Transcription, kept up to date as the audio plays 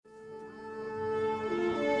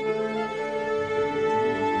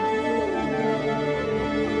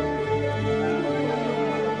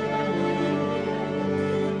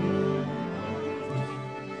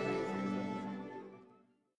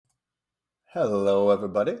Hello,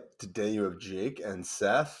 everybody. Today you have Jake and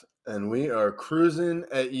Seth, and we are cruising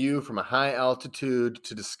at you from a high altitude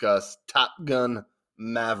to discuss Top Gun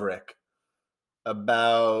Maverick.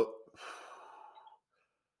 About,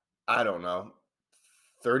 I don't know,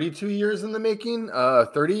 32 years in the making,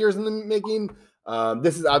 30 years in the making.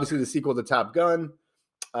 This is obviously the sequel to Top Gun.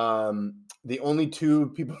 The only two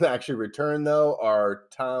people that actually return, though, are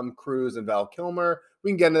Tom Cruise and Val Kilmer. We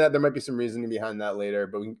can get into that. There might be some reasoning behind that later,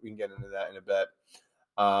 but we can get into that in a bit.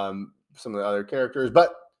 Some of the other characters,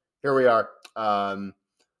 but here we are.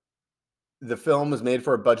 The film was made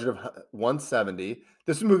for a budget of 170.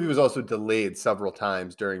 This movie was also delayed several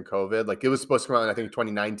times during COVID. Like it was supposed to come out in, I think,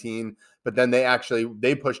 2019, but then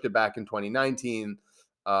they pushed it back in 2019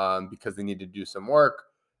 because they needed to do some work,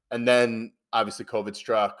 and then obviously COVID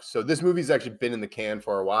struck. So this movie's actually been in the can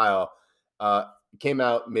for a while. It came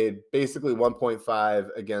out, made basically 1.5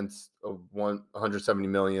 against 170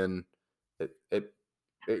 million. It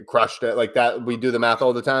crushed it like that. We do the math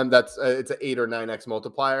all the time. That's it's an 8 or 9x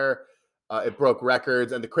multiplier. It broke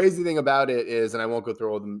records, and the crazy thing about it is, and I won't go through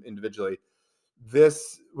all of them individually.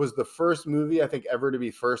 This was the first movie I think ever to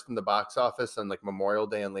be first in the box office on like Memorial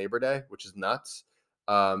Day and Labor Day, which is nuts.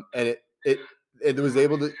 And it was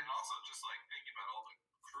able to. And also just like thinking about all the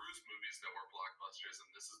cruise movies that were blockbusters,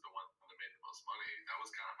 and this is the one that made the most money. That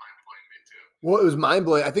was kind of mind blowing to me too. Well, it was mind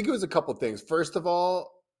blowing. I think it was a couple things. First of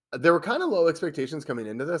all, there were kind of low expectations coming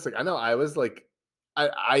into this. Like I know I was like,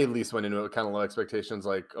 I at least went into it with kind of low expectations.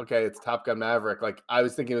 Like, okay, it's Top Gun Maverick. Like I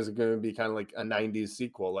was thinking it was going to be kind of like a '90s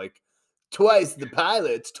sequel, like twice the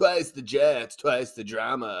pilots, twice the jets, twice the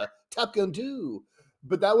drama. Top Gun 2.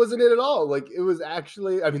 But that wasn't it at all. Like it was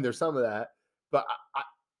actually. I mean, there's some of that, but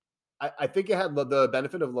I think it had the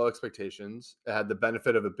benefit of low expectations. It had the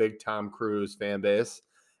benefit of a big Tom Cruise fan base,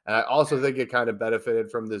 and I also think it kind of benefited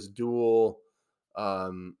from this dual,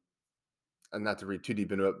 and not to read too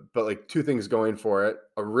deep into it, but like two things going for it: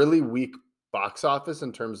 a really weak box office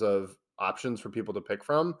in terms of options for people to pick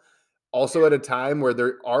from. Also, at a time where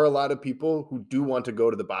there are a lot of people who do want to go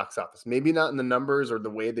to the box office, maybe not in the numbers or the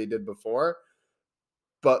way they did before,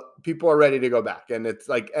 but people are ready to go back. And it's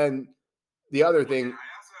like, and the other Well, yeah, thing.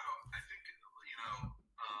 I think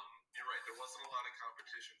you're right. There wasn't a lot of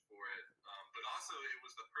competition for it, but also it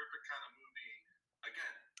was the perfect kind of movie.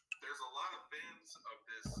 Again, there's a lot of fans of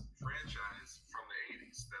this franchise from the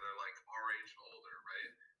 '80s that are like our age and older,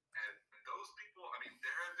 right? And those people, I mean,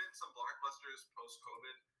 there have been some blockbusters post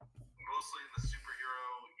COVID, mostly in the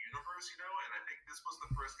superhero universe, and I think this was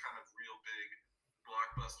the first kind of real big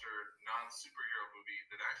blockbuster non-superhero movie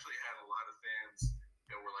that actually had a lot of fans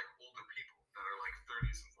that were like older people that are like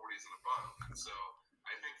 30s and 40s and above. And so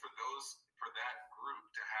I think for that group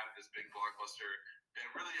to have this big blockbuster, it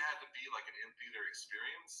really had to be like an in-theater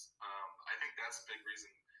experience. I think that's a big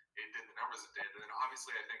reason it did the numbers it did. And then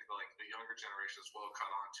obviously I think like the younger generation as well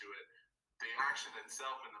caught on to it. The action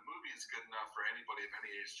itself in the movie is good enough for anybody of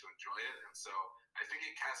any age to enjoy it. And so I think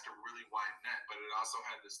it cast a really wide net, but it also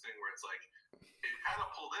had this thing where it's like it kind of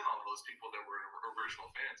pulled in all those people that were original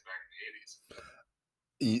fans back in the '80s.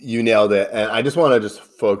 You nailed it, and I just want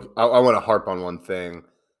to I want to harp on one thing,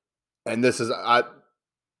 and this is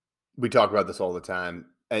we talk about this all the time,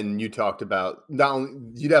 and you talked about not only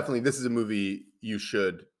you definitely this is a movie you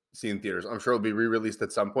should see in theaters. I'm sure it'll be re-released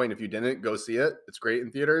at some point. If you didn't, go see it. It's great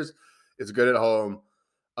in theaters. It's good at home.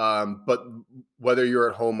 But whether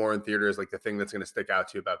you're at home or in theaters, like the thing that's going to stick out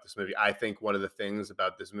to you about this movie, I think one of the things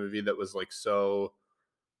about this movie that was like so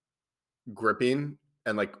gripping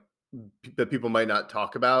and like that people might not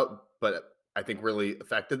talk about, but I think really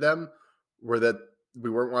affected them, were that we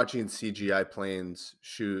weren't watching CGI planes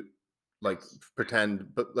shoot like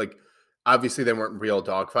pretend, but like obviously they weren't real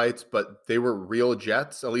dogfights, but they were real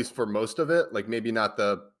jets, at least for most of it. Like maybe not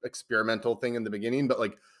the experimental thing in the beginning, but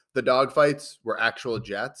like the dogfights were actual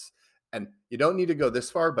jets. And you don't need to go this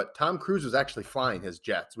far, but Tom Cruise was actually flying his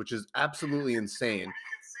jets, which is absolutely insane. You can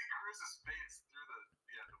see Cruise's face through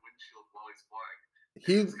the windshield while he's flying.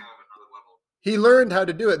 He It's kind of another level. he learned how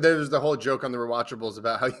to do it. There's the whole joke on the rewatchables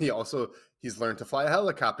about how he's learned to fly a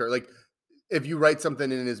helicopter. Like if you write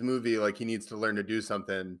something in his movie, like he needs to learn to do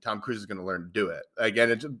something, Tom Cruise is going to learn to do it.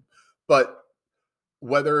 Again, but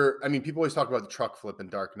whether, I mean, people always talk about the truck flip in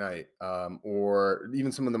Dark Knight, or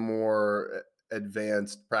even some of the more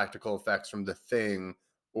advanced practical effects from The Thing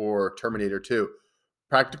or Terminator 2.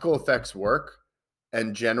 Practical effects work,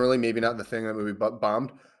 and generally, maybe not The Thing, that movie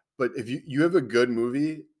bombed, but if you have a good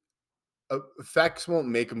movie, effects won't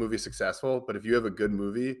make a movie successful, but if you have a good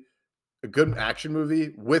movie, a good action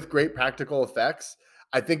movie with great practical effects,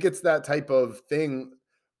 I think it's that type of thing.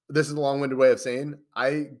 this is a long-winded way of saying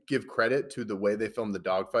I give credit to the way they filmed the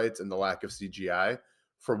dogfights and the lack of CGI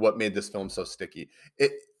for what made this film so sticky.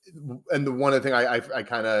 It and the one other thing I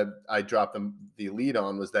kind of I dropped the lead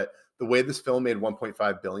on was that the way this film made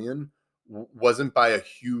 1.5 billion wasn't by a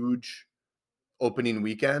huge opening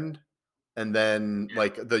weekend and then Yeah.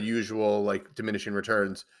 like the usual like diminishing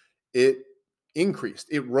returns. It increased.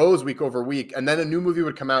 It rose week over week, and then a new movie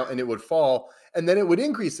would come out and it would fall, and then it would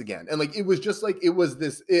increase again. And like it was just like it was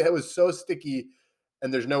this. It was so sticky,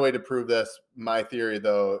 and there's no way to prove this. My theory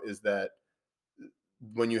though is that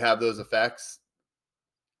when you have those effects,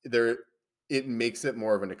 there it makes it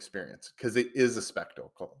more of an experience because it is a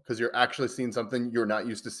spectacle because you're actually seeing something you're not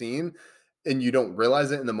used to seeing and you don't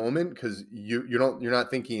realize it in the moment because you're not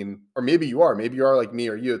thinking, or maybe you are like me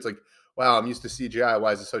or you. It's like, wow, I'm used to CGI,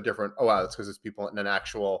 why is it so different? Oh wow, that's because it's people in an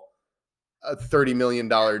actual $30 million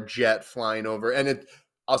jet flying over. And it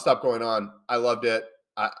I'll stop going on. I loved it.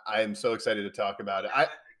 I am so excited to talk about it. I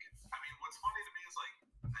mean, what's funny to me is like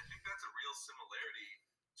I think that's a real similarity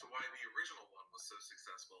to why the original one was so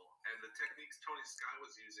successful, and the techniques Tony Scott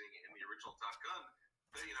was using in the original Top Gun.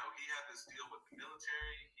 That, you know, he had this deal with the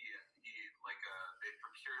military. He like they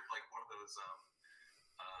procured like one of those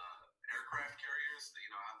aircraft carriers,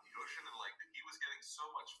 you know, out in the ocean, and like he was getting so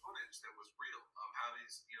much footage that was real of how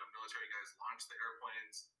these, you know, military guys launch the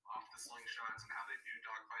airplanes off the slingshots and how they do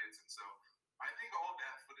dogfights. And so I think all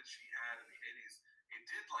that footage he had in the 80s, it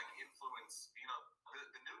did like influence, you know,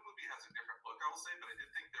 the new movie has a different look, I will say, but I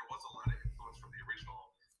did think there was a lot of influence from the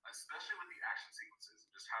original, especially with the action sequences,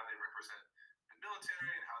 just how they represent the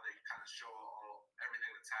military and how they kind of show all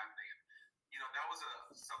everything that's happening. And, you know, that was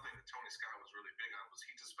something that Tony Scott was really big on, was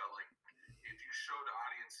he just felt like if you showed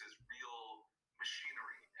audiences real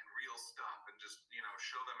machinery and real stuff and just, you know,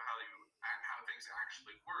 show them how things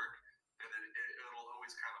actually work, then it'll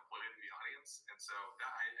always kind of play to the audience. And so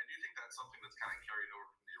I do think that's something that's kind of carried over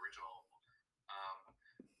from the original. Um,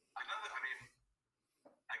 I mean,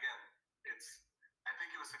 again, I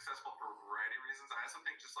think it was successful for a variety of reasons. I also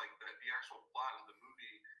think just like the actual plot of the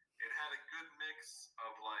movie, it had a good mix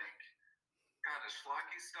of like kind of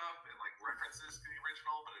schlocky stuff and like references to the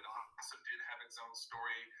original, but it also did have its own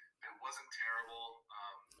story that wasn't terrible.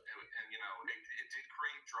 And you know, it did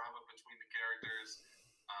create drama between the characters.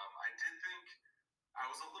 I did think I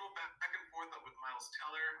was a little back and forth with Miles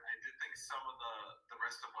Teller. I did think some of the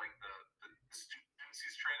rest of like the students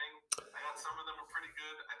he's training, I thought some of them were pretty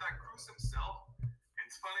good. I thought Cruise himself,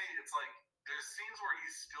 it's funny, it's like there's scenes where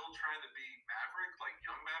he's still trying to be Maverick, like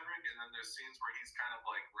young Maverick, and then there's scenes where he's kind of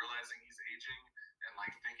like realizing he's aging and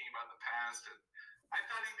like thinking about the past. And I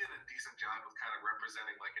thought he did a decent job of kind of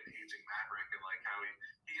representing like an aging Maverick and like how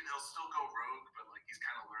he'll still go rogue, but like he's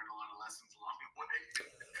kind of learned a lot of lessons along the way.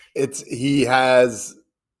 He has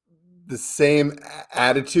the same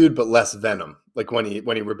attitude but less venom. Like when he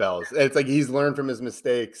rebels, it's like he's learned from his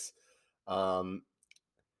mistakes.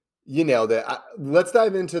 You nailed it. Let's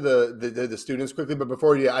dive into the students quickly. But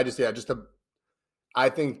before you, I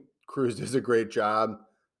think Cruise does a great job.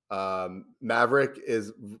 Maverick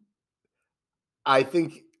is. I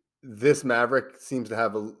think this Maverick seems to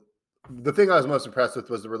have the thing I was most impressed with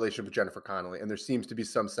was the relationship with Jennifer Connelly, and there seems to be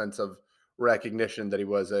some sense of recognition that he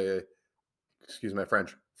was excuse my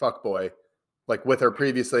French, fuck boy, like with her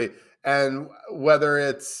previously, and whether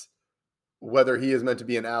he is meant to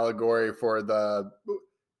be an allegory for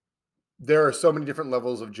there are so many different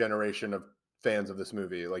levels of generation of fans of this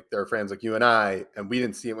movie. Like there are fans like you and I, and we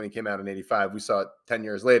didn't see it when he came out in '85. We saw it 10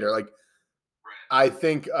 years later. Like I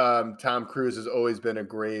think Tom Cruise has always been a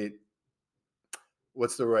great.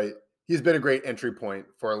 He's been a great entry point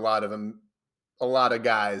for a lot of them, a lot of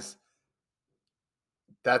guys.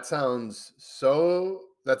 That sounds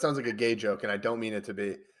like a gay joke, and I don't mean it to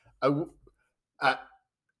be.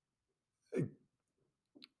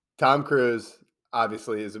 Tom Cruise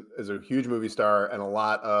obviously is a huge movie star, and a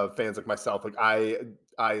lot of fans like myself, like I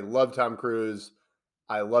love Tom Cruise.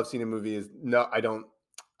 I love seeing him movies. No, I don't.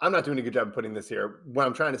 I'm not doing a good job of putting this here. What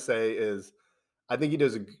I'm trying to say is, I think he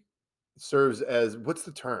serves as, what's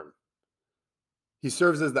the term? He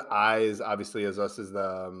serves as the eyes, obviously, as us as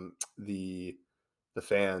the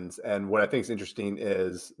fans. And what I think is interesting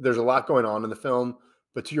is there's a lot going on in the film,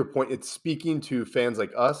 but to your point, it's speaking to fans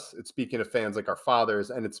like us. It's speaking to fans like our fathers,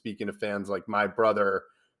 and it's speaking to fans like my brother,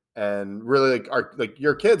 and really like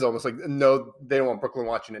your kids. Almost like, no, they don't want Brooklyn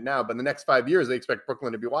watching it now, but in the next 5 years, they expect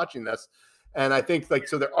Brooklyn to be watching this. And I think like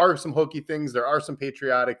so, there are some hokey things, there are some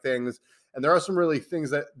patriotic things, and there are some things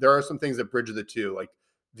that bridge the two. Like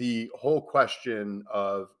the whole question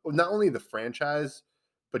of not only the franchise,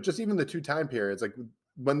 but just even the two time periods. Like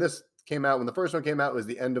when the first one came out, was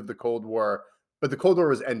the end of the Cold War. but the Cold War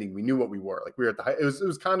was ending. We knew what we were. Like we were at the height. It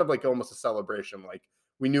was kind of like almost a celebration. Like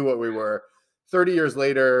we knew what we were. 30 years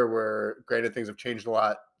later, where granted things have changed a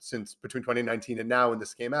lot since between 2019 and now when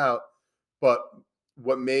this came out, but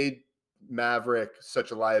what made Maverick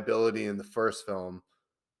such a liability in the first film,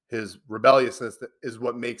 his rebelliousness, is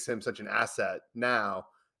what makes him such an asset now.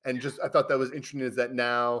 And just I thought that was interesting is that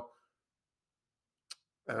now,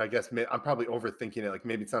 and I guess I'm probably overthinking it. Like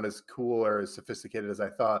maybe it's not as cool or as sophisticated as I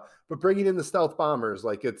thought, but bringing in the stealth bombers,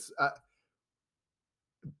 like it's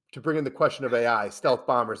to bring in the question of AI, stealth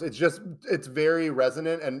bombers. It's very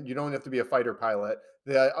resonant, and you don't have to be a fighter pilot.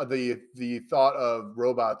 The thought of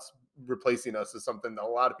robots replacing us is something that a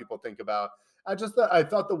lot of people think about. I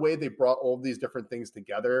thought the way they brought all these different things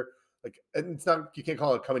together, like and it's not you can't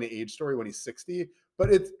call it a coming to age story when he's 60,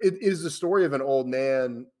 but it is the story of an old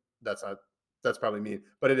man. That's probably mean,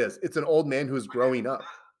 but it is. It's an old man who's growing up.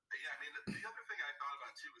 Yeah, I mean, the other thing I thought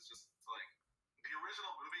about too was just like the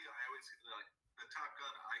original movie. I always like the Top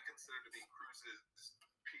Gun. I consider to be Cruise's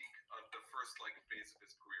peak of the first like phase of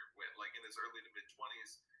his career. When, like in his early to mid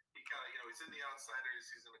 20s, he kind of he's in The Outsiders.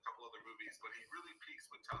 He's in a couple other movies, but he really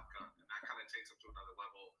peaks with Top Gun, and that kind of takes him to another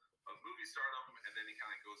level of movie stardom. And then he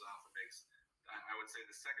kind of goes off and makes. I would say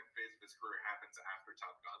the second phase of his career happens after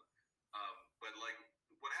Top Gun. But like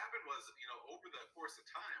what happened was, over the course of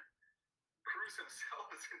time, Cruise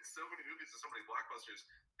himself is in so many movies and so many blockbusters.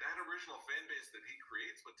 That original fan base that he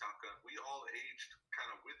creates with Top Gun, we all aged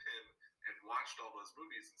kind of with him and watched all those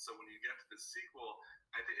movies. And so when you get to the sequel,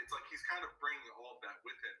 I think it's like he's kind of bringing all of that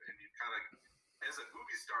with him. And you kind of, as a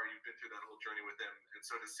movie star, you've been through that whole journey with him. And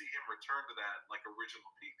so to see him return to that like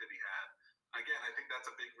original peak that he had, again, I think that's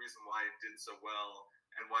a big reason why it did so well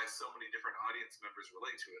and why so many different audience members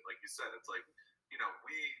relate to it. Like you said, it's like, I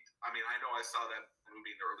know I saw that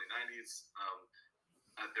movie in the early 90s.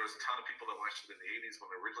 There was a ton of people that watched it in the 80s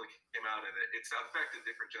when it originally came out, and it's affected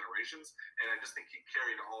different generations. And I just think he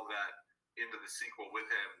carried all of that into the sequel with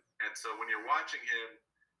him. And so when you're watching him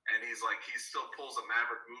and he still pulls a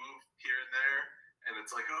Maverick move here and there, and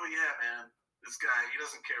it's like, oh yeah, man, this guy, he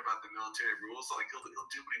doesn't care about the military rules. Like he'll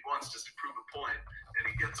do what he wants just to prove a point, and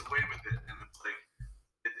he gets away with it. And it's like,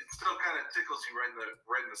 it still kind of tickles you right in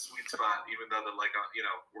the sweet spot, even though they're like,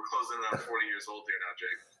 we're closing in on 40 years old here now,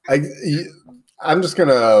 Jake. I'm just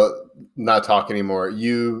gonna not talk anymore.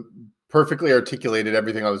 You perfectly articulated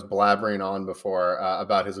everything I was blabbering on before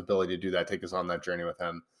about his ability to do that. Take us on that journey with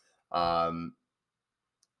him.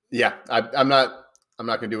 Yeah, I'm not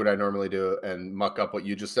gonna do what I normally do and muck up what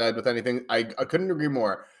you just said with anything. I couldn't agree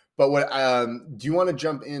more. But what do you want to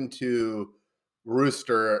jump into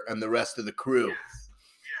Rooster and the rest of the crew? Yes.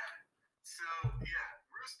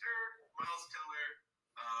 Rooster, Miles Teller.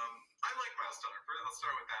 I like Miles Teller. I'll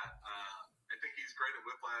start with that. I think he's great at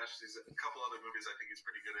Whiplash. There's a couple other movies I think he's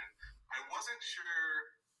pretty good in. I wasn't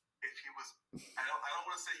sure if he was. I don't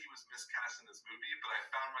want to say he was miscast in this movie, but I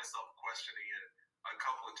found myself questioning it a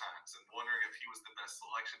couple of times and wondering if he was the best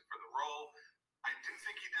selection for the role. I do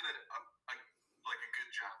think he did a good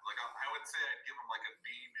job. Like I would say I'd give him like a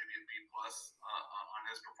B, maybe a B plus on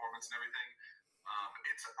his performance and everything.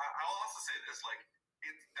 I'll also say this, like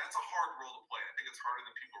that's a hard role to play. I think it's harder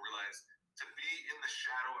than people realize to be in the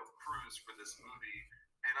shadow of Cruise for this movie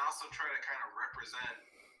and also try to kind of represent,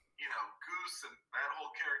 Goose and that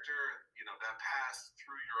whole character, that past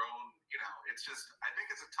through your own, it's just, I think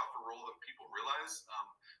it's a tougher role than people realize.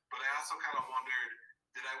 But I also kind of wondered,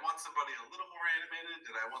 did I want somebody a little more animated?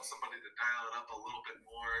 Did I want somebody to dial it up a little bit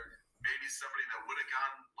more? Maybe somebody that would have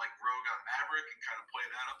gone like Rogue on Maverick and kind of play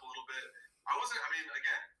that up a little bit. I think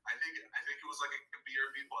it was like a B or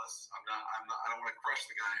B plus. I don't want to crush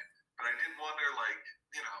the guy, but I did wonder, like,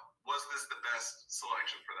 was this the best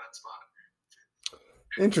selection for that spot?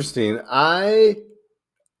 Interesting. I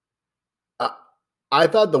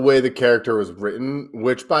thought the way the character was written,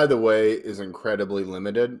 which by the way is incredibly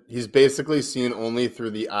limited. He's basically seen only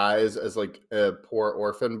through the eyes as like a poor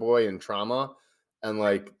orphan boy in trauma, and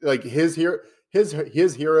like his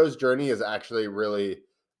hero's journey is actually really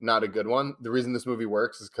not a good one. The reason this movie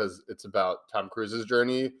works is because it's about Tom Cruise's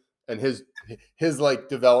journey, and his like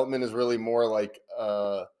development is really more like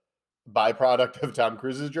a byproduct of Tom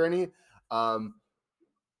Cruise's journey.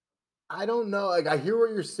 I don't know. Like I hear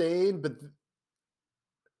what you're saying, but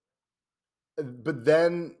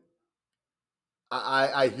then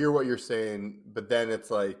I hear what you're saying, but then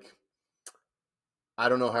it's like I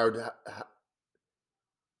don't know how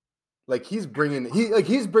like he's bringing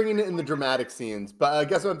it in the dramatic scenes. But I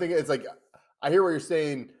guess what I'm thinking it's like I hear what you're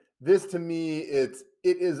saying. This to me, it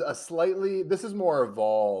is this is more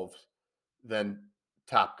evolved than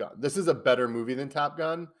Top Gun. This is a better movie than Top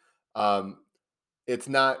Gun. It's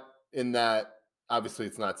not in that obviously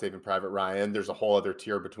it's not Saving Private Ryan. There's a whole other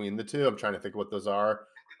tier between the two. I'm trying to think of what those are.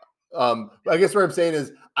 But I guess what I'm saying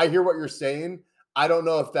is I hear what you're saying. I don't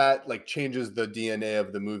know if that like changes the DNA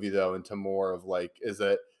of the movie though into more of like, is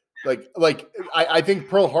it I think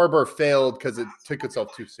Pearl Harbor failed because it took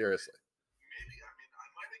itself too seriously. Maybe, I mean, I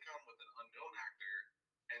might have gone with an unknown actor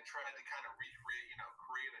and tried to kind of recreate,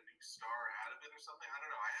 create a new star out of it or something. I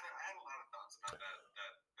don't know. I had a lot of thoughts about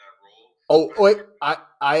that role. Oh, But wait,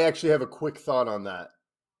 I actually have a quick thought on that.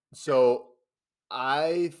 So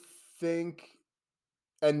I think,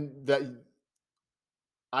 and that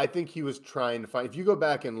I think he was trying to find. If you go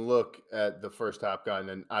back and look at the first Top Gun,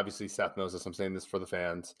 and obviously Seth knows this, I'm saying this for the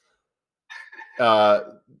fans. Uh,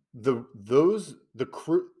 the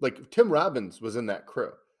crew, like Tim Robbins was in that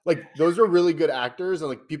crew. Like those are really good actors and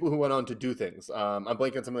like people who went on to do things. I'm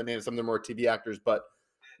blanking on some of the names. Some of them are more TV actors, but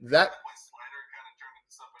at that that point, Slider kind of turned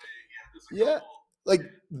into somebody. Yeah, there's a yeah, couple. like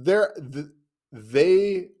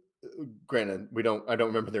they granted I don't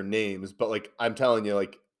remember their names, but like I'm telling you,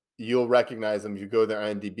 like you'll recognize them if you go to their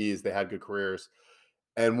IMDb's. They had good careers.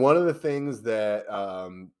 And one of the things that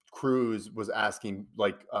Cruise was asking,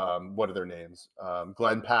 like, what are their names?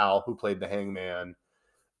 Glenn Powell, who played the Hangman,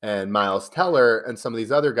 and Miles Teller, and some of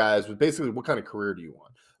these other guys, was basically, what kind of career do you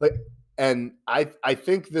want? Like, and I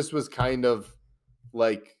think this was kind of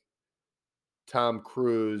like Tom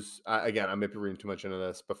Cruise. Again, I may be reading too much into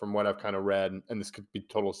this, but from what I've kind of read, and this could be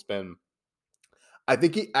total spin, I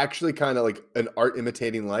think he actually kind of like an art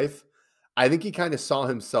imitating life. I think he kind of saw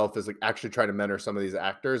himself as like actually trying to mentor some of these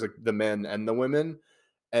actors, like the men and the women.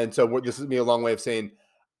 And so this is me a long way of saying,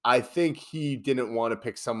 I think he didn't want to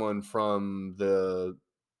pick someone from the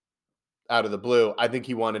out of the blue. I think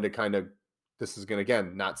he wanted to kind of, this is going to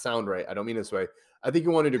again not sound right. I don't mean this way. I think he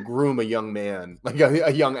wanted to groom a young man, like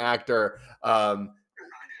a young actor. But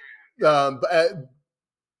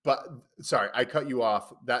but sorry, I cut you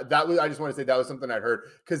off. That was, I just want to say that was something I'd heard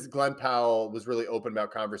because Glenn Powell was really open about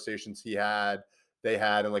conversations they had,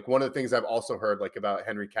 and like one of the things I've also heard like about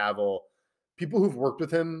Henry Cavill, people who've worked with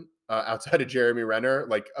him outside of Jeremy Renner,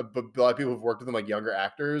 like a lot of people who've worked with him, like younger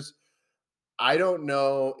actors. I don't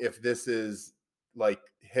know if this is like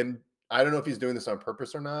him. I don't know if he's doing this on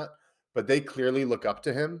purpose or not, but they clearly look up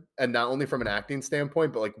to him, and not only from an acting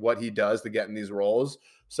standpoint, but like what he does to get in these roles.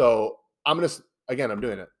 So I'm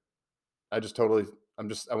doing it. I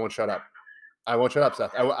won't shut up. I won't shut up,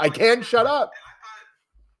 Seth. I can't shut up. And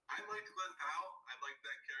I liked Glenn Powell. I liked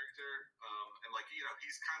that character. And like,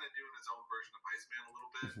 he's kind of doing his own version of Iceman a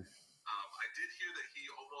little bit. I did hear that he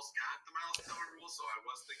almost got the Miles Teller role, so I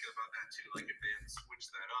was thinking about that too. Like if they had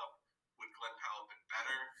switched that up, would Glenn Powell been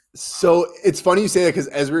better? So it's funny you say that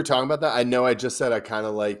because as we were talking about that, I know I just said I kind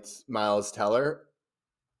of liked Miles Teller.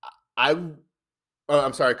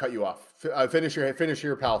 I'm sorry, I cut you off. Finish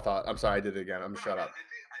your pal thought. I'm sorry, I did it again. I'm shut up.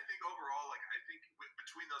 I think overall, like I think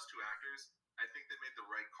between those two actors, I think they made the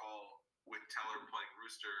right call with Teller playing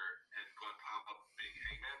Rooster and Glenn Powell being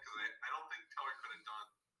Hangman because I don't think Teller could have done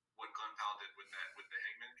what Glenn Powell did with the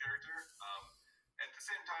Hangman character. At the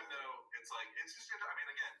same time, though, it's just I mean,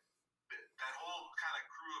 again, that whole kind of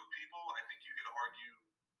crew of people. I think you could argue,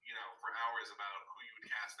 for hours about who you would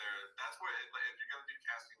cast there. That's where if you're going to do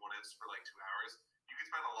casting what ifs for like 2 hours, you could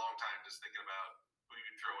spend a long time just thinking about who you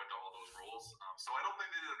could throw into all those roles. So I don't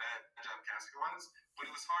think they did a bad job casting wise, but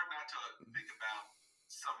it was hard not to think about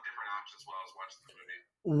some different options while I was watching the movie.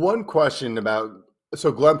 One question about,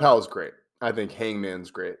 so Glenn Powell's great. I think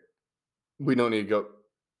Hangman's great. We don't need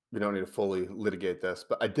to fully litigate this,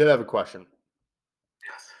 but I did have a question.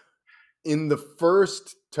 Yes. In the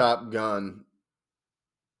first Top Gun,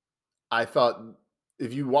 I thought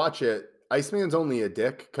if you watch it, Iceman's only a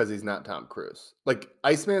dick because he's not Tom Cruise. Like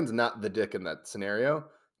Iceman's not the dick in that scenario.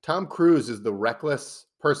 Tom Cruise is the reckless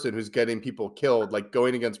person who's getting people killed, like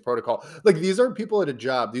going against protocol. Like these aren't people at a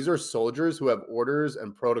job. These are soldiers who have orders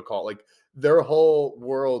and protocol. Like their whole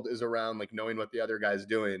world is around like knowing what the other guy's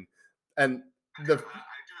doing. And I do. In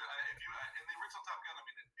the original Top Gun, I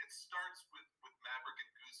mean, it starts with Maverick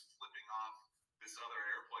and Goose flipping off this other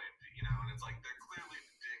airplane, and it's like they're clearly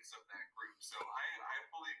the dicks of that group. So I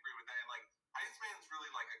fully agree with that. And like Iceman's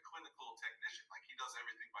really like a clinical technician. Like he does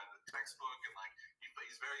everything by the textbook, and like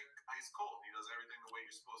he's very ice cold. He does everything the way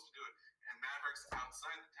you're supposed to do it. And Maverick's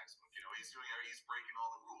outside the textbook. He's breaking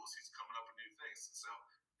all the rules. He's coming up with new things. So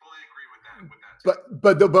fully agree with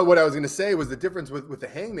that. But what I was going to say was the difference with the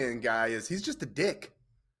Hangman guy is he's just a dick.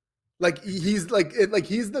 Like he's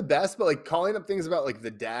he's the best, but like calling up things about like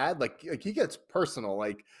the dad, like he gets personal.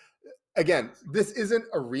 Like again, this isn't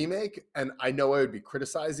a remake, and I know I would be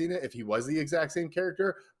criticizing it if he was the exact same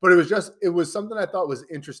character, but it was something I thought was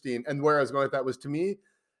interesting. And where I was going with that was, to me,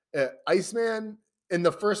 Iceman in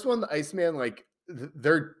the first one, the Iceman, like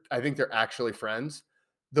I think they're actually friends.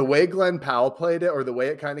 The way Glenn Powell played it, or the way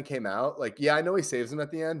it kind of came out, like, yeah, I know he saves him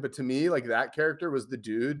at the end, but to me, like that character was the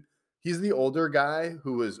dude. He's the older guy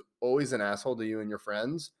who was always an asshole to you and your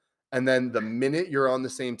friends. And then the minute you're on the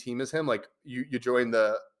same team as him, like you join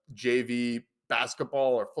the JV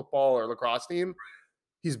basketball or football or lacrosse team,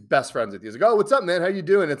 he's best friends with you. He's like, "Oh, what's up, man? How you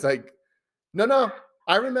doing?" It's like, no,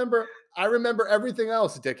 I remember everything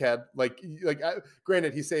else, dickhead.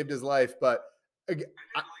 Granted, he saved his life, but I did like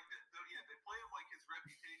that. Though, yeah, they play him like his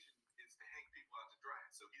reputation is to hang people out to dry.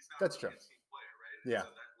 So he's not that's really true. a team player, right? And Yeah,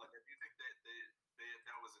 so that, like, I do think that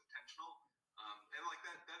that was intentional. And like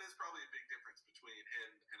that is probably a big difference between him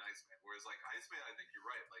and Iceman. Whereas like Iceman, I think you're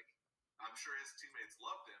right. Like I'm sure his teammates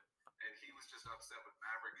loved him, and he was just upset with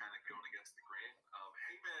Maverick kind of going against the grain.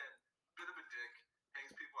 Hangman, bit of a dick,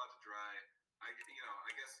 hangs people out to dry. I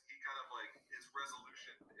guess he kind of like his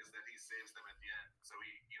resolution is that he saves them at the end. So the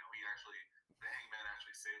Hangman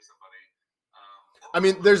actually saves somebody. I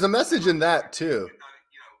mean, there's a message in that too. He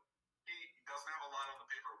doesn't have a lot on the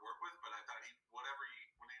paper to work with, but I thought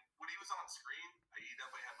when he was on screen, he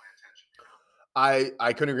definitely had my attention.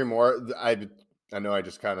 I couldn't agree more. I know I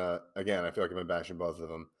just kind of, again, I feel like I've been bashing both of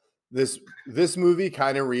them. This movie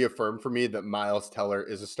kind of reaffirmed for me that Miles Teller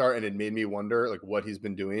is a star, and it made me wonder like what he's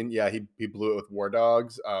been doing. Yeah, he blew it with War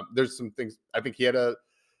Dogs. There's some things I think he had a.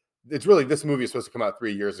 It's really, this movie is supposed to come out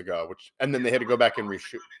 3 years ago, and then they had to go back and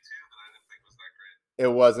reshoot. It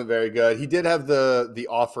wasn't very good. He did have the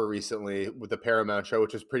offer recently with the Paramount show,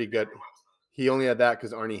 which is pretty good. He only had that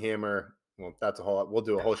because Arnie Hammer. Well, that's a whole. We'll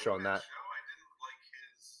do a whole show on that.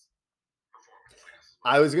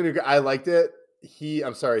 I liked it.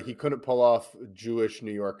 I'm sorry, he couldn't pull off Jewish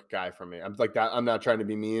New York guy from me. I'm like that. I'm not trying to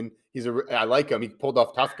be mean. I like him. He pulled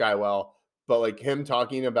off tough guy well, but like him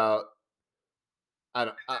talking about, I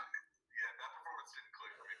don't. Yeah, that performance didn't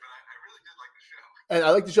click for me, but I really did like the show. And I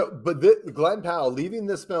like the show, but Glenn Powell leaving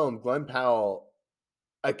this film, Glenn Powell.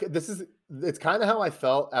 It's kind of how I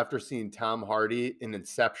felt after seeing Tom Hardy in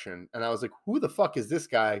Inception, and I was like, who the fuck is this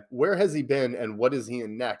guy? Where has he been, and what is he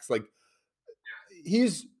in next? Like,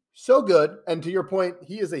 he's so good, and to your point,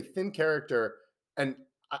 he is a thin character, and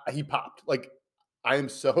he popped. Like, I am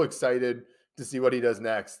so excited to see what he does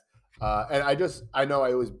next. And I know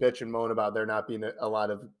I always bitch and moan about there not being a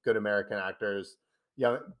lot of good American actors.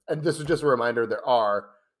 Yeah, and this is just a reminder there are,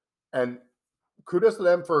 and kudos to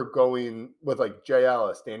them for going with like Jay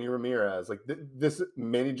Ellis, Danny Ramirez, like this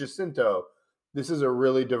Manny Jacinto. This is a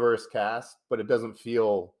really diverse cast, but it doesn't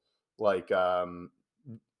feel like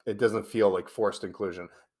forced inclusion.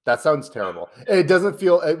 That sounds terrible. It doesn't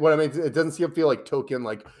feel what I mean. It doesn't feel like token.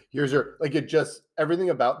 Like here's your like it just everything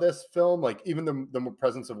about this film, like even the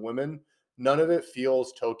presence of women, none of it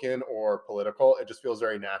feels token or political. It just feels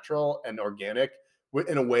very natural and organic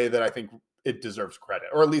in a way that I think it deserves credit,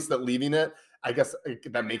 or at least that leaving it. I guess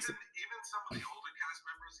that makes it. Even some of the older cast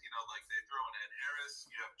members, like they throw in Ed Harris,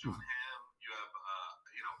 you have John Hamm, you have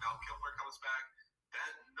Val Kilmer comes back.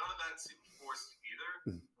 None of that seemed forced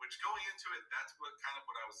either. Which going into it, that's what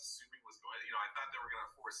I was assuming was going. I thought they were going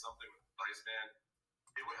to force something with Iceman.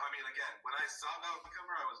 Again, when I saw Val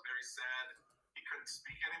Kilmer, I was very sad he couldn't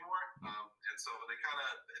speak anymore, and so they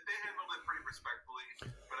handled it pretty respectfully.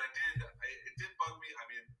 But it did bug me.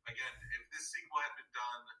 Again, if this sequel had been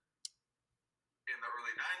done in the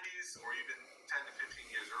early 90s or even 10 to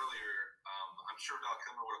 15 years earlier, I'm sure Val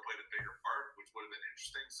Kilmer would have played a bigger part, which would have been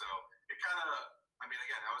interesting. So it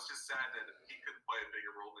again, I was just sad that he couldn't play a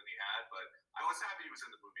bigger role than he had, but I was happy he was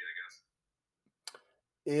in the movie, I guess.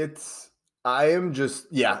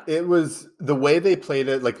 It was the way they played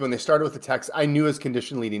it. Like when they started with the text, I knew his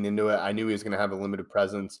condition leading into it. I knew he was going to have a limited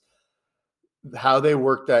presence. How they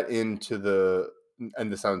worked that into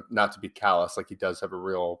and this sounds not to be callous, like he does have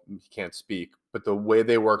he can't speak, but the way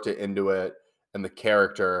they worked it into it and the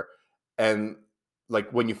character, and like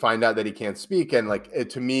when you find out that he can't speak, and like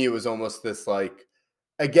to me, it was almost this like,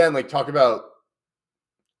 again, like talk about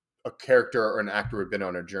a character or an actor we've been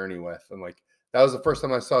on a journey with, and like that was the first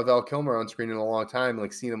time I saw Val Kilmer on screen in a long time.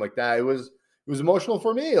 Like seeing him like that, it was emotional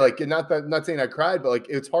for me. Like, not saying I cried, but like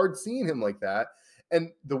it's hard seeing him like that,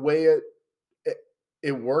 and the way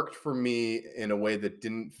it worked for me in a way that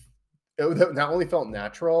it not only felt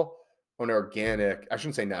natural and organic. I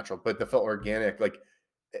shouldn't say natural, but that felt organic. Like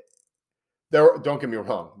don't get me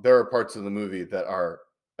wrong, there are parts of the movie that are,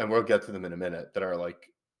 and we'll get to them in a minute, that are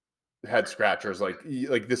like head scratchers. Like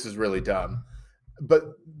this is really dumb. But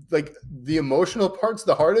like the emotional parts,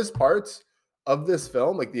 the hardest parts of this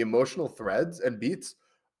film, like the emotional threads and beats,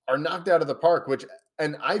 are knocked out of the park.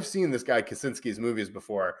 And I've seen this guy Kaczynski's movies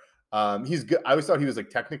before. He's good. I always thought he was like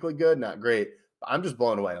technically good, not great. But I'm just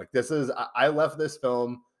blown away. Like this is I left this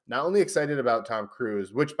film not only excited about Tom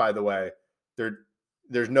Cruise, which by the way, there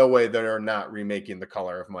there's no way they're not remaking The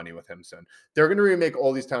Color of Money with him soon. They're going to remake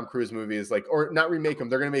all these Tom Cruise movies, like, or not remake them.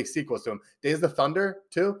 They're going to make sequels to them. Days of the Thunder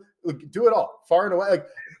too. Like, do it all, far and away. Like,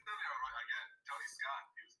 Again, Tony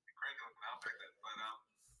Scott, he was cranking up an out back then. But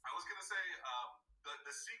I was gonna say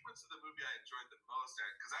the sequence of the movie I enjoyed the most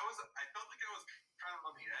because I felt like I was kind of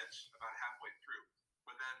on the edge about halfway through,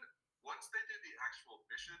 but then once they did the actual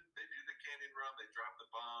mission, they do the canyon run, they drop the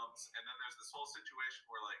bombs, and then there's this whole situation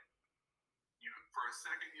where like you for a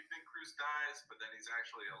second you think Cruise dies, but then he's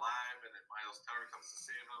actually alive, and then Miles Teller comes to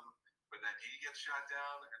save him, but then he gets shot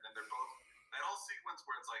down, and then they're both that whole sequence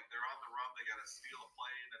where it's like they're on the run, they gotta steal a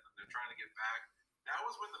plane, and then they're trying to get back. That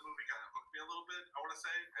was when the movie kind of hooked me a little bit. I want to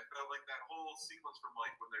say I felt like that whole sequence from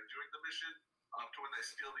like when they're doing the mission up to when they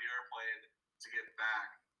steal the airplane to get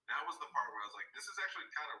back. That was the part where I was like, this is actually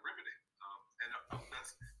kind of riveting, and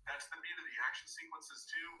that's the meat of the action sequences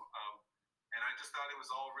too. And I just thought it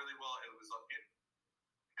was all really well. It was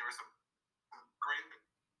there were some great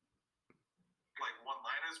like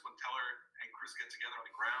one-liners when Teller and Cruise get together on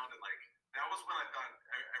the ground, and like that was when I thought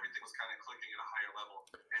everything was kind of clicking at a higher level,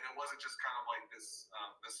 and it wasn't just kind of like this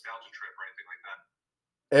nostalgia trip or anything like that.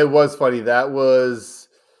 it was funny. That was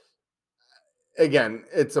again,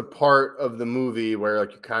 it's a part of the movie where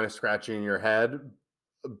like you're kind of scratching your head,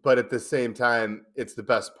 but at the same time, it's the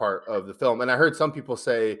best part of the film. And I heard some people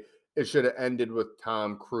say it should have ended with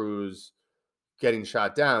Tom Cruise getting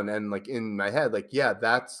shot down. And like in my head, like, yeah,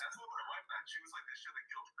 That's what my wife thought. She was like, they should have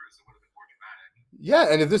killed Cruise. It would have been more dramatic.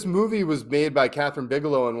 yeah. And if this movie was made by Catherine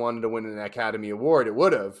Bigelow and wanted to win an Academy Award, it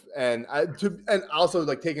would have. And and also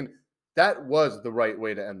like taking that was the right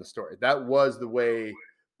way to end the story. That was the way.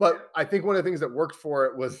 But I think one of the things that worked for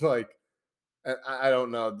it was like, and I don't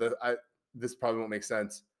know, this probably won't make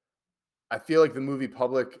sense. I feel like the movie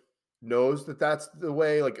public knows that that's the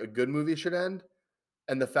way like a good movie should end.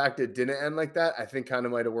 And the fact it didn't end like that, I think kind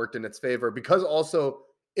of might have worked in its favor because also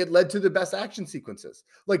it led to the best action sequences.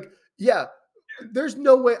 Like, yeah, there's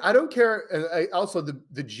no way. I don't care. And also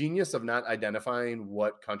the genius of not identifying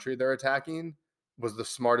what country they're attacking was the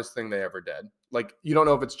smartest thing they ever did. Like, you don't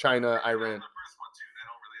know if it's China, Iran. The first one too, they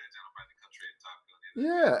don't really identify the country in Top Gun.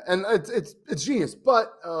 Yeah, and it's genius.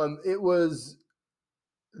 But it was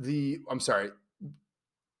I'm sorry.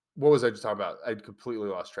 What was I just talking about? I completely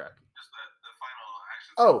lost track. Just the final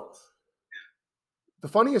action. Oh, the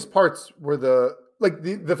funniest parts were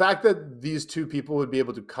the fact that these two people would be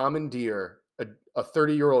able to commandeer a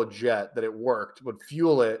 30-year-old jet, that it worked, would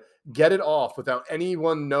fuel it, get it off without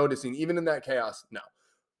anyone noticing, even in that chaos. No,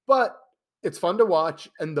 but it's fun to watch,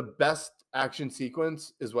 and the best action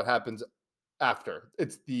sequence is what happens after.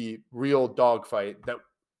 It's the real dogfight that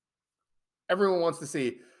everyone wants to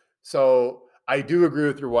see. So I do agree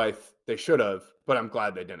with your wife. They should have, but I'm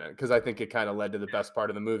glad they didn't because I think it kind of led to the best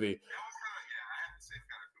part of the movie. That was kind of I had the same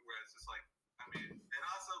kind of where it's just like I mean, and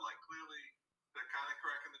also like clearly they're kind of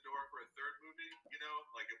cracking the door for a third movie. You know,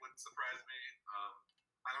 like it wouldn't surprise me.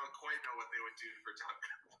 I don't quite know what they would do for Top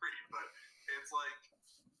Gun 3, but it's like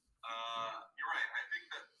you're right. I think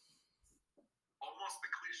that almost the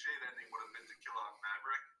cliched ending would have been to kill off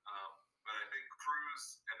Maverick, but I think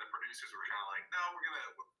Cruise and the producers were kind of like, no,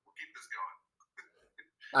 we'll keep this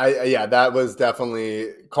going. Yeah, that was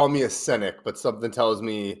definitely, call me a cynic, but something tells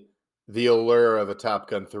me the allure of a Top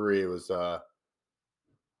Gun 3 was there's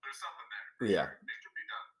something there. Yeah. Sure. It could be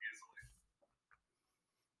done easily.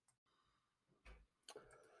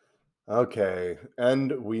 Okay,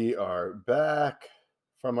 and we are back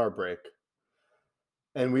from our break.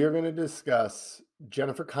 And we are going to discuss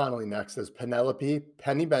Jennifer Connelly next as Penelope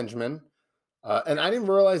Penny Benjamin. And I didn't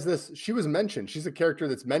realize this. She was mentioned. She's a character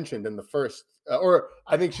that's mentioned in the first, or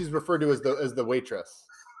I think she's referred to as the waitress.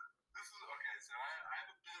 This is okay. So I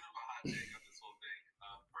have a bit of a hot take on this whole thing.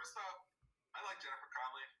 First off, I like Jennifer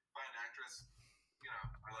Connelly, fine actress. You know,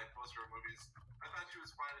 I like most of her movies. I thought she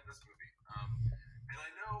was fine in this movie. And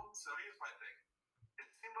I know. So here's my thing. It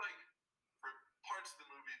seemed like for parts of the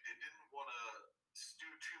movie they didn't want to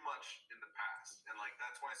stew too much in the past, and like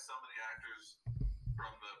that's why some of the actors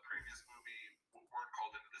from the previous movie weren't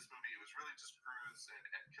called into this movie. It was really just Cruise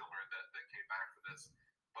and Kilmer that came back for this.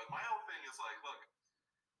 But my whole thing is like, look,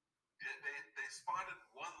 they spotted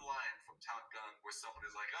one line from Top Gun where someone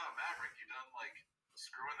is like, oh, Maverick, you done like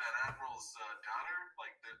screwing that Admiral's daughter?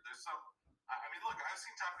 Like there's some, I mean, look, I've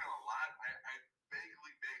seen Top Gun a lot. I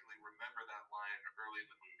vaguely remember that line early in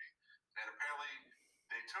the movie. And apparently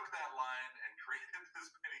they took that line and created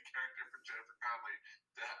this mini character for Jennifer Connelly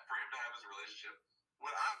for him to have his relationship.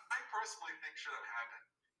 What I personally think should have happened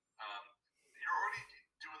Um, you're already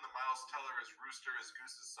doing the Miles Teller as Rooster as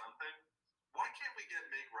Goose's son thing. Why can't we get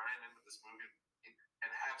Meg Ryan into this movie and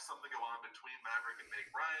have something go on between Maverick and Meg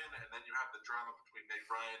Ryan, and then you have the drama between Meg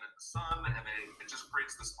Ryan and the son, and it just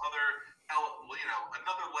creates this other,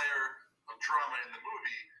 another layer of drama in the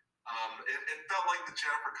movie. It felt like the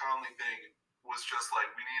Jennifer Connelly thing was just like,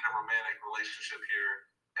 we need a romantic relationship here,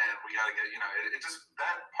 and we got to get, it just,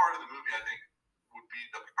 that part of the movie, I think, would be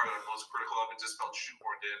the part I'm most critical of. It just felt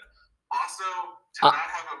shoehorned in. Also, to not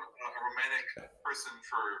have a romantic person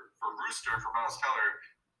for Rooster, for Miles Teller,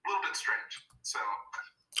 a little bit strange. So,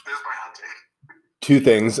 there's my hot take. Two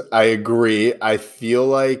things. I agree. I feel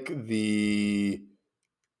like if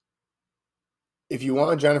you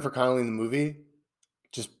want Jennifer Connelly in the movie,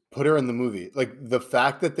 just put her in the movie. Like, the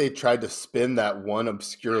fact that they tried to spin that one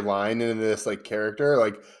obscure line into this like character,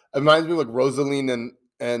 like, it reminds me of like Rosaline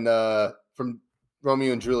and from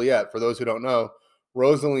Romeo and Juliet. For those who don't know,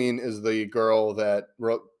 Rosaline is the girl that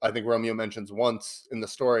I think Romeo mentions once in the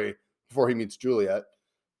story before he meets Juliet.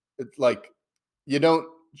 It's like, you don't.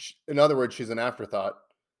 In other words, she's an afterthought.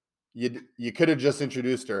 You could have just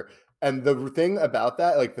introduced her. And the thing about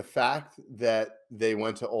that, like the fact that they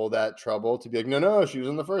went to all that trouble to be like, no, she was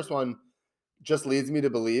in the first one, just leads me to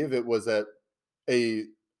believe it was a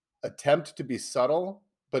attempt to be subtle,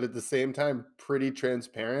 but at the same time pretty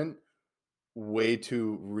transparent way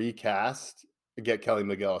to recast, get Kelly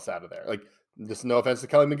McGillis out of there. Like, just no offense to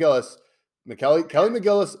Kelly McGillis. Kelly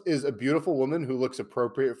McGillis is a beautiful woman who looks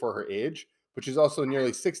appropriate for her age, but she's also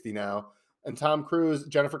nearly 60 now. And Tom Cruise,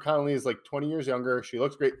 Jennifer Connelly is like 20 years younger. She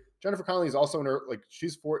looks great. Jennifer Connelly is also in her, like,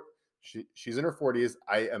 she's in her 40s.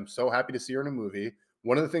 I am so happy to see her in a movie.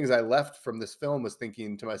 One of the things I left from this film was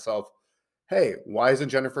thinking to myself, hey, why isn't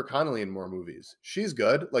Jennifer Connelly in more movies? She's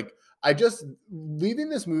good. Like, I just leaving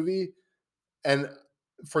this movie, and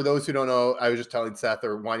for those who don't know, I was just telling Seth,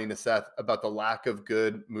 or whining to Seth, about the lack of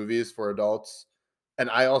good movies for adults. And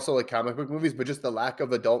I also like comic book movies, but just the lack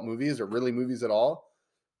of adult movies, or really movies at all.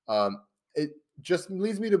 It just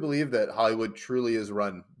leads me to believe that Hollywood truly is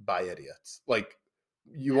run by idiots. Like,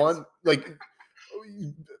 you want, like,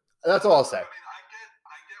 that's all I'll say. I mean, I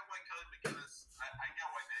get why Kelly McGillis, I get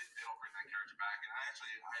why they don't bring that character back, and I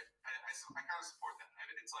kind of support that.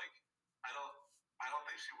 It's like, I don't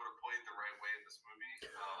think she would have played the right way in this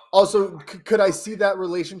movie. Also, could I see that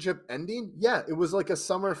relationship ending? Yeah, it was like a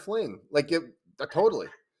summer fling. Like, it totally.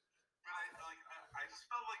 But I just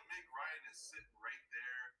felt like Meg Ryan is sitting right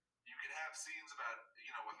there. You could have scenes about,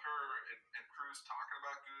 with her and Cruz talking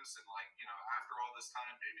about Goose, and like, after all this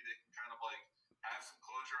time, maybe they can kind of like have some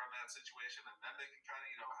closure on that situation, and then they can kind of,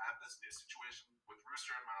 have this new situation with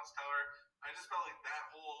Rooster and Miles Teller. I just felt like that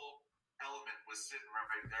whole element was sitting right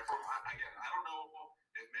there. Again, I don't know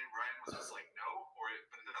if Meg Ryan was just like no,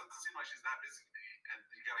 but it doesn't seem like she's that busy to me. And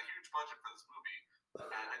you got a huge budget for this movie. It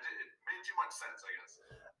made too much sense, I guess.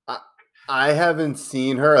 I haven't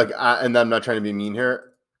seen her, like, and I'm not trying to be mean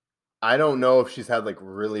here. I don't know if she's had like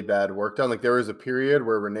really bad work done. Like, there was a period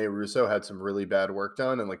where Renee Russo had some really bad work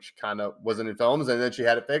done, and like she kind of wasn't in films, and then she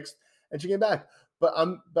had it fixed and she came back. But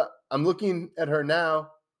I'm looking at her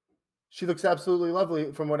now. She looks absolutely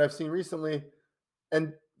lovely from what I've seen recently,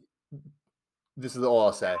 and this is all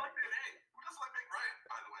I'll say. Who doesn't like Meg Ryan,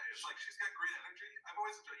 by the way? It's like, she's got great energy. I've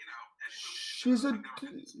always enjoyed,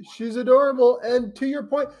 she's adorable. And to your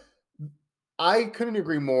point, I couldn't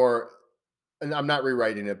agree more. And I'm not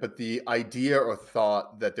rewriting it, but the idea or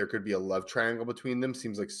thought that there could be a love triangle between them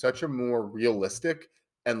seems like such a more realistic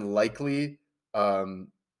and likely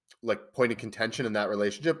like point of contention in that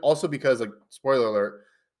relationship. Also because, like, spoiler alert,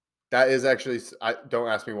 that is actually, don't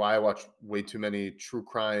ask me why, I watch way too many true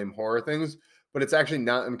crime horror things, but it's actually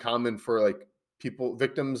not uncommon for like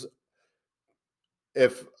victims,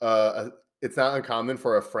 if it's not uncommon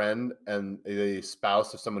for a friend and a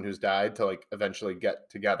spouse of someone who's died to like eventually get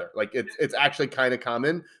together. Like, it's actually kind of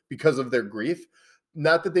common because of their grief.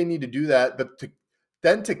 Not that they need to do that, but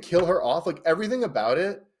to kill her off, like, everything about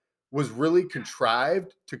it was really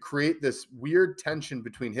contrived to create this weird tension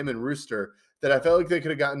between him and Rooster that I felt like they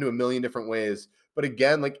could have gotten to a million different ways. But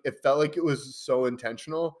again, like, it felt like it was so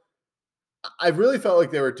intentional. I really felt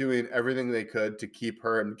like they were doing everything they could to keep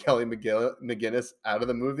her and Kelly McGinnis out of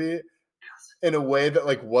the movie in a way that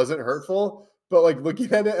like wasn't hurtful. But like,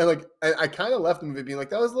 looking at it, and like, I kind of left the movie being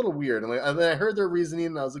like, that was a little weird. And then I heard their reasoning,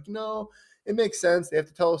 and I was like, no, it makes sense. They have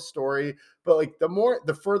to tell a story. But like,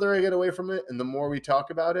 the further I get away from it, and the more we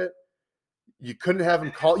talk about it, you couldn't have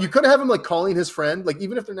him like calling his friend. Like,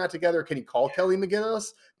 even if they're not together, can he call Kelly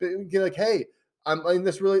McGinnis? But be like, hey, I'm in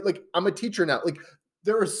this really, like, I'm a teacher now. Like,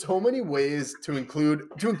 there are so many ways to include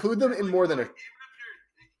them in more than a. Even if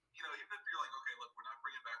you're like, okay, look, we're not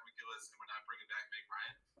bringing back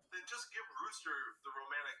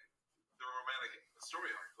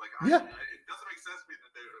Yeah. It doesn't make sense to me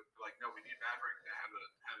that they're like, no, we need Maverick to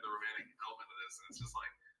have the romantic element of this, and it's just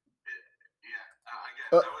like, yeah. Again,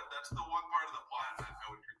 Uh, that's the one part of the plot I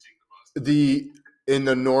would critique the most. the in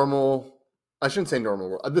the normal, I shouldn't say normal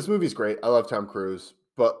world. This movie's great. I love Tom Cruise,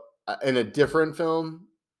 but in a different film,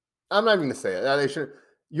 I'm not even gonna say it. They should.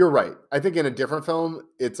 You're right. I think in a different film,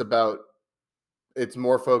 it's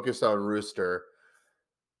more focused on Rooster.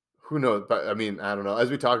 Who knows? But I mean, I don't know. As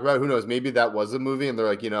we talk about, it, who knows? Maybe that was a movie, and they're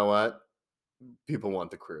like, you know what? People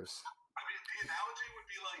want the cruise. I mean, the analogy would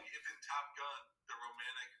be like if in Top Gun the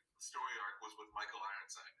romantic story arc was with Michael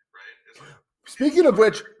Ironside, right? Like, Speaking of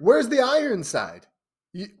which, where's the Ironside?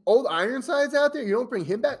 Old Ironside's out there. You don't bring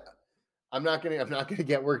him back. I'm not gonna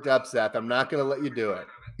get worked up, Seth. I'm not gonna let you do it.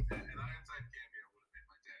 An Ironside cameo would have made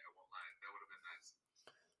my day. I won't lie. That would have been nice.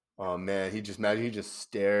 Oh man, he just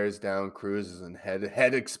stares down Cruises and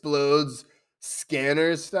head explodes,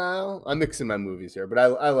 Scanners style. I'm mixing my movies here, but I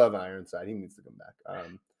love Ironside. He needs to come back.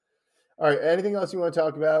 All right. Anything else you want to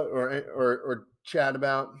talk about or chat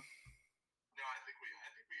about? No, I think we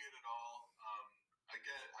hit it all.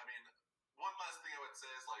 Again, I mean, one last thing I would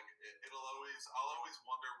say is like I'll always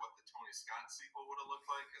wonder what the Tony Scott sequel would have looked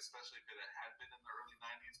like, especially if it had been in the early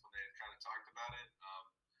 '90s when they had kind of talked about it.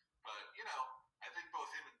 But I think both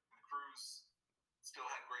him and Cruise still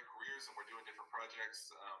had great careers and were doing different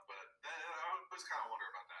projects. But I was kind of wonder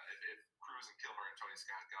about that if Cruise and Kilmer and Tony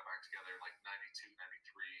Scott got back together in like '92,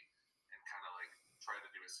 '93, and kind of like tried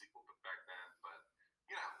to do a sequel back then. But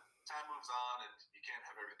time moves on and you can't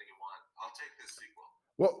have everything you want. I'll take this sequel.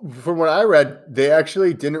 Well, from what I read, they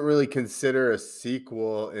actually didn't really consider a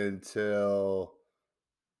sequel until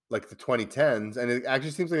like the 2010s, and it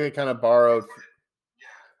actually seems like they kind of borrowed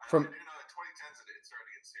from. I do know that 2010s it started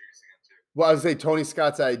to get serious again too. Well, I would say Tony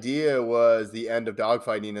Scott's idea was the end of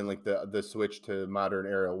dogfighting and like the switch to modern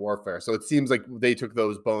aerial warfare. So it seems like they took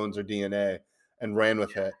those bones or DNA and ran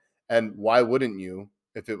with it. And why wouldn't you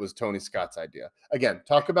if it was Tony Scott's idea? Again,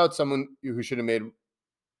 talk about someone who should have made.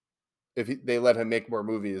 If they let him make more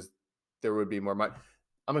movies, there would be more money.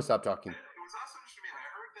 I'm gonna stop talking. It was also interesting to me. I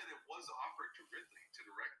heard that it was offered to Ridley to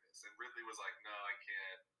direct this, and Ridley was like, "No, I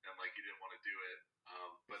can't," and like he didn't want to do it.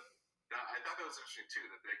 But I thought that was interesting too.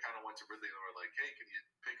 That they kind of went to Ridley and were like, "Hey, can you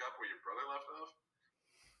pick up where your brother left off?"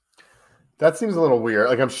 That seems a little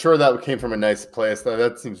weird. Like I'm sure that came from a nice place. Though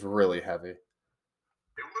that seems really heavy.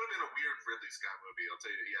 It would have been a weird Ridley Scott movie. I'll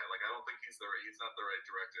tell you. Yeah, like I don't think he's not the right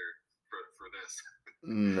director for this.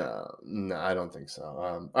 No, I don't think so.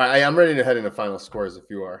 I'm ready to head into final scores if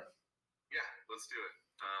you are. Yeah, let's do it.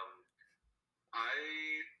 I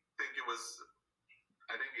think it was.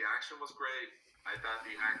 I think the action was great. I thought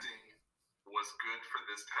the acting was good for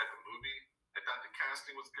this type of movie. I thought the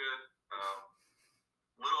casting was good.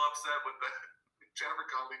 Little upset with the Jennifer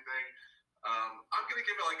Connelly thing. I'm gonna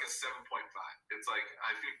give it like a 7.5. It's like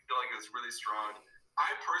I feel like it's really strong. I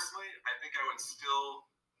think I would still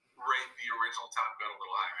rate the original Top Gun a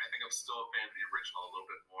little higher. I think I'm still a fan of the original a little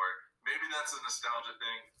bit more. Maybe that's a nostalgia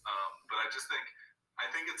thing, but I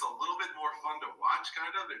think it's a little bit more fun to watch.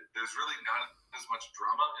 Kind of. There's really not as much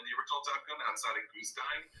drama in the original Top Gun outside of Goose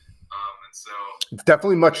dying, and so it's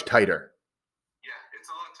definitely much tighter. Yeah,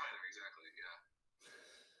 it's a lot tighter. Exactly. Yeah.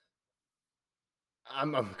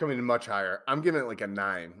 I'm coming in much higher. I'm giving it like a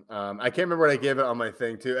 9. I can't remember what I gave it on my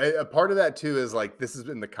thing too. A part of that too is like this is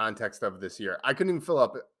in the context of this year. I couldn't even fill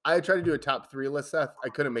up. I tried to do a top 3 list, Seth. I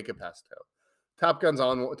couldn't make it past 2. Top Gun's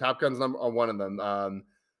number on one of them.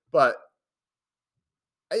 But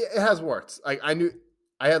it has warts. Like I knew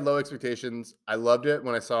I had low expectations. I loved it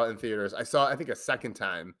when I saw it in theaters. I saw it, I think, a second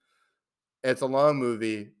time. It's a long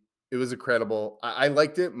movie. It was incredible. I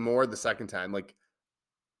liked it more the second time. Like,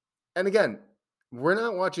 and again, we're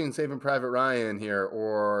not watching Saving Private Ryan here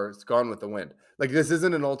or Gone with the Wind. Like, this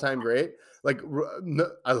isn't an all-time great. Like,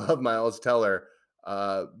 I love Miles Teller,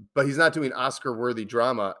 but he's not doing Oscar-worthy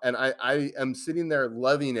drama. And I am sitting there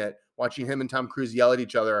loving it, watching him and Tom Cruise yell at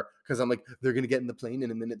each other because I'm like, they're going to get in the plane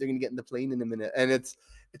in a minute. They're going to get in the plane in a minute. And it's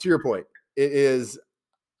to your point.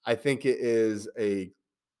 I think it is it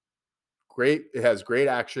has great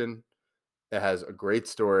action. It has a great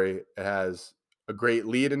story. It has a great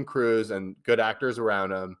lead in Cruise and good actors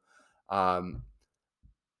around him. I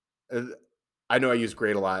know I use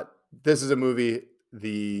great a lot. This is a movie.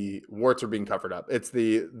 The warts are being covered up. It's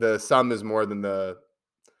the sum is more than then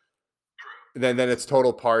it's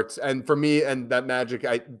total parts. And for me, and that magic,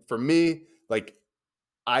 I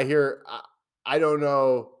don't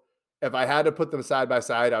know if I had to put them side by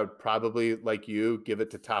side, I would probably, like you, give it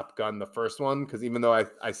to Top Gun, the first one, because even though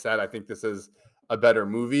I said I think this is a better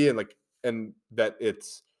movie, and that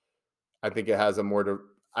I think it has a more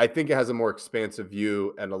I think it has a more expansive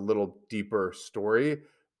view and a little deeper story,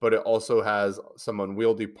 but it also has some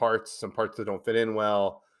unwieldy parts, some parts that don't fit in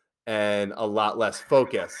well, and a lot less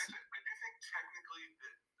focus. I do think technically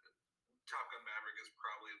that Top Gun Maverick is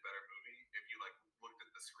probably a better movie if you like looked at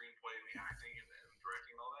the screenplay and the acting and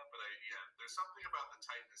directing and all that. But yeah, there's something about the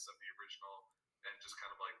tightness of the original and just kind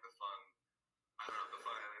of like the fun, I don't know, the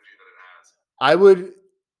fun energy that it has. I would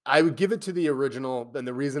I would give it to the original, and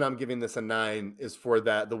the reason I'm giving this a 9 is for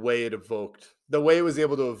that the way it was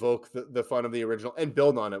able to evoke the fun of the original and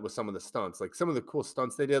build on it with some of the stunts. Like some of the cool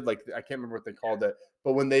stunts they did, like I can't remember what they called it,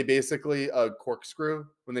 but when they basically corkscrew,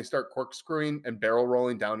 when they start corkscrewing and barrel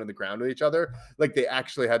rolling down to the ground with each other, like they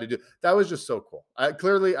actually had to do that was just so cool.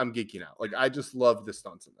 Clearly I'm geeking out. Like I just love the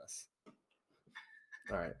stunts in this.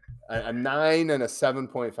 All right. A 9 and a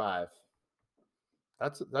 7.5.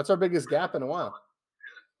 That's our biggest gap in a while.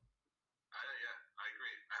 Yeah, I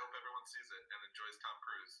agree. I hope everyone sees it and enjoys Tom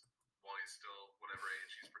Cruise while he's still whatever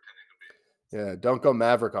age he's pretending to be. Yeah, don't go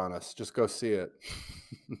Maverick on us. Just go see it.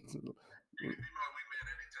 You can be my wingman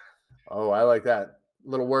anytime. Oh, I like that.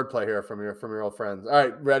 Little wordplay here from your old friends. All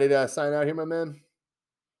right, ready to sign out here, my man?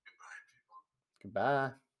 Goodbye, people.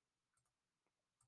 Goodbye.